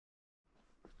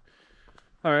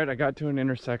All right, I got to an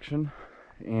intersection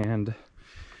and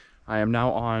I am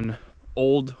now on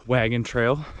Old Wagon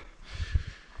Trail,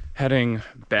 heading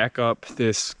back up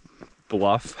this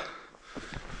bluff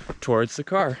towards the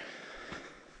car.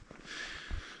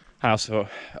 I also,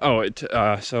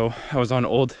 so I was on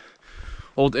Old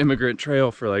Immigrant Trail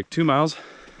for like 2 miles,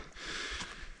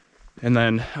 and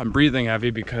then I'm breathing heavy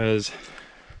because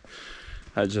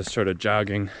I just started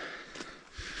jogging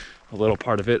a little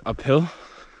part of it uphill.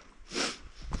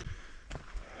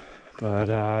 But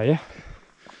yeah,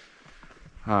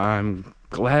 I'm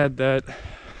glad that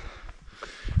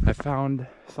I found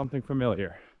something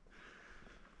familiar.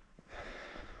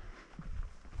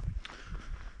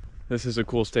 This is a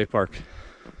cool state park.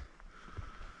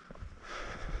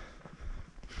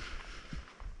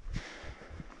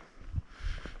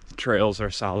 The trails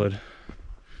are solid.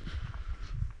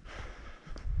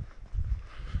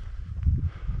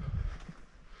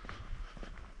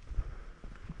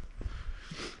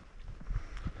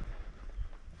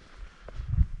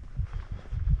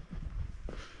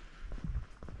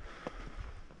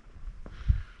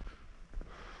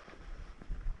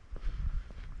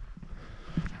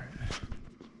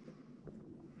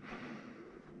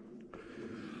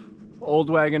 Old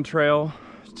Wagon Trail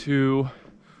to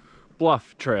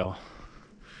Bluff Trail.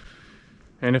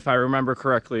 And if I remember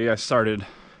correctly, I started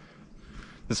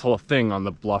this whole thing on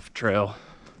the Bluff Trail.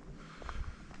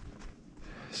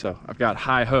 So I've got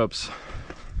high hopes.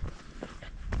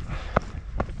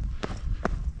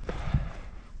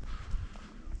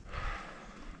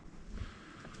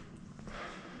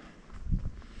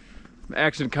 I'm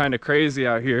actually kind of crazy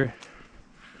out here,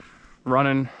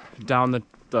 running down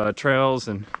the trails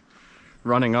and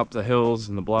running up the hills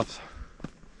and the bluffs.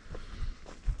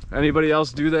 Anybody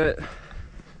else do that?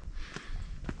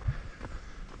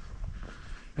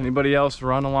 Anybody else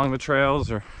run along the trails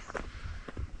or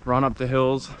run up the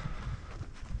hills?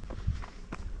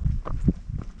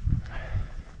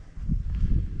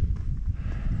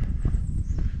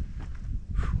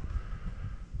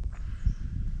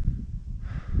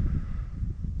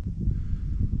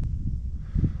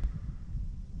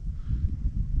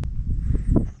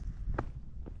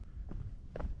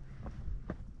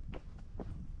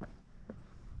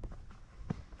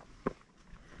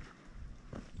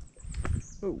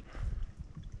 Ooh.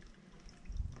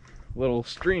 Little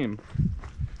stream.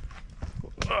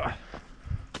 Ugh.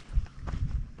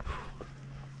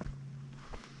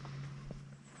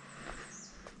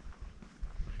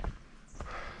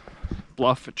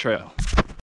 Bluff Trail.